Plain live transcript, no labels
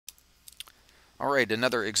Alright,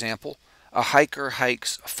 another example. A hiker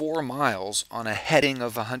hikes 4 miles on a heading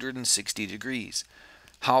of 160 degrees.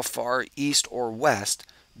 How far east or west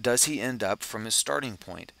does he end up from his starting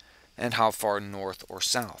point? And how far north or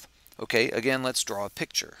south? Okay, again, let's draw a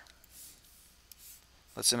picture.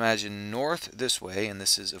 Let's imagine north this way, and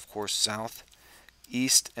this is, of course, south,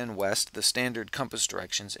 east, and west, the standard compass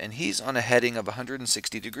directions, and he's on a heading of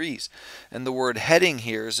 160 degrees. And the word heading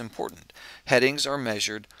here is important. Headings are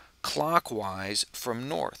measured clockwise from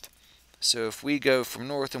north. So if we go from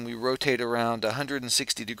north and we rotate around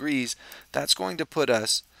 160 degrees, that's going to put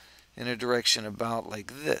us in a direction about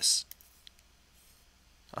like this.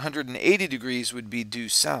 180 degrees would be due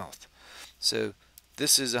south. So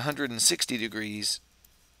this is 160 degrees,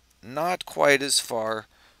 not quite as far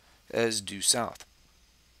as due south.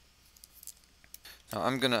 Now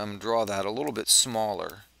I'm going to draw that a little bit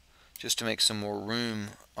smaller just to make some more room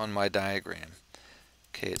on my diagram.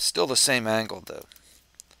 Okay, it's still the same angle though,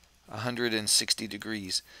 160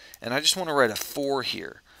 degrees. And I just want to write a 4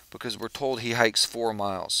 here because we're told he hikes 4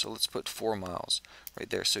 miles. So let's put 4 miles right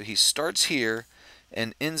there. So he starts here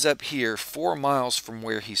and ends up here 4 miles from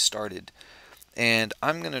where he started. And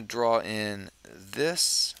I'm going to draw in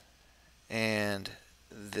this and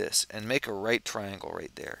this and make a right triangle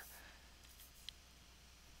right there.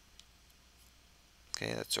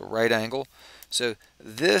 Okay, that's a right angle. So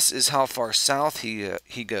this is how far south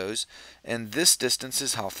he goes, and this distance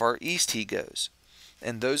is how far east he goes.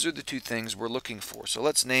 And those are the two things we're looking for. So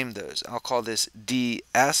let's name those. I'll call this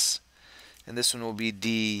DS, and this one will be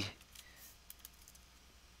DE.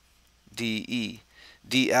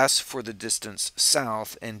 DS for the distance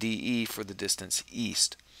south, and DE for the distance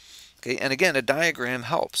east. Okay, and again, a diagram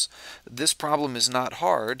helps. This problem is not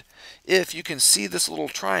hard if you can see this little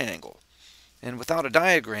triangle. And without a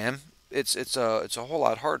diagram, it's a whole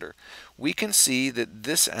lot harder. We can see that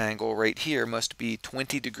this angle right here must be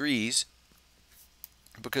 20 degrees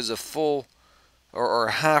because a full or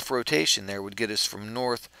a half rotation there would get us from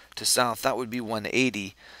north to south. That would be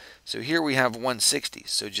 180. So here we have 160.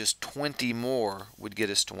 So just 20 more would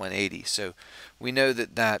get us to 180. So we know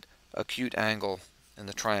that that acute angle in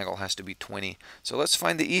the triangle has to be 20. So let's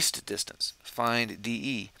find the east distance. Find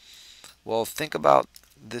DE. Well, think about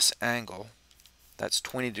this angle. That's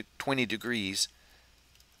 20 degrees.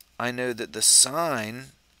 I know that the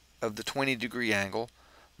sine of the 20 degree angle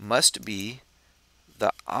must be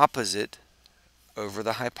the opposite over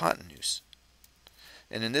the hypotenuse.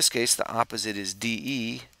 And in this case, the opposite is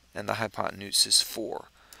DE, and the hypotenuse is 4.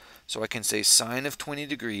 So I can say sine of 20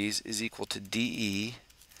 degrees is equal to DE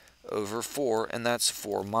over 4, and that's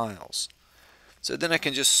 4 miles. So then I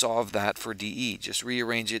can just solve that for DE. Just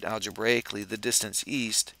rearrange it algebraically. The distance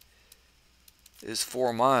east is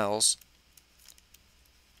 4 miles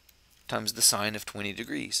times the sine of 20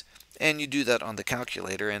 degrees. And you do that on the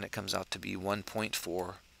calculator, and it comes out to be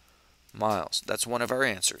 1.4 miles. That's one of our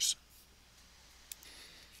answers.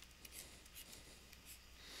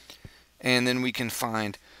 And then we can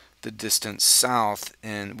find the distance south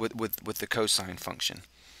with the cosine function.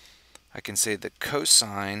 I can say the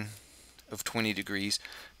cosine of 20 degrees,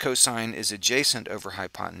 cosine is adjacent over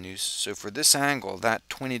hypotenuse. So for this angle, that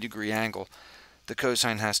 20 degree angle, the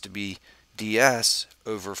cosine has to be ds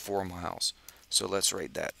over 4 miles. So let's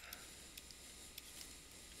write that.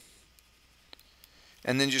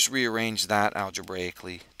 And then just rearrange that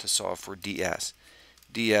algebraically to solve for ds.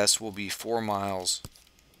 ds will be 4 miles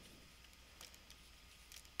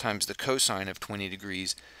times the cosine of 20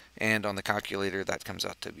 degrees, and on the calculator that comes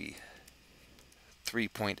out to be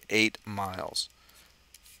 3.8 miles.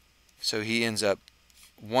 So he ends up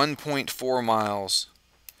 1.4 miles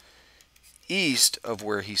east of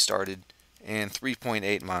where he started and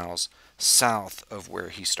 3.8 miles south of where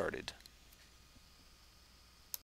he started.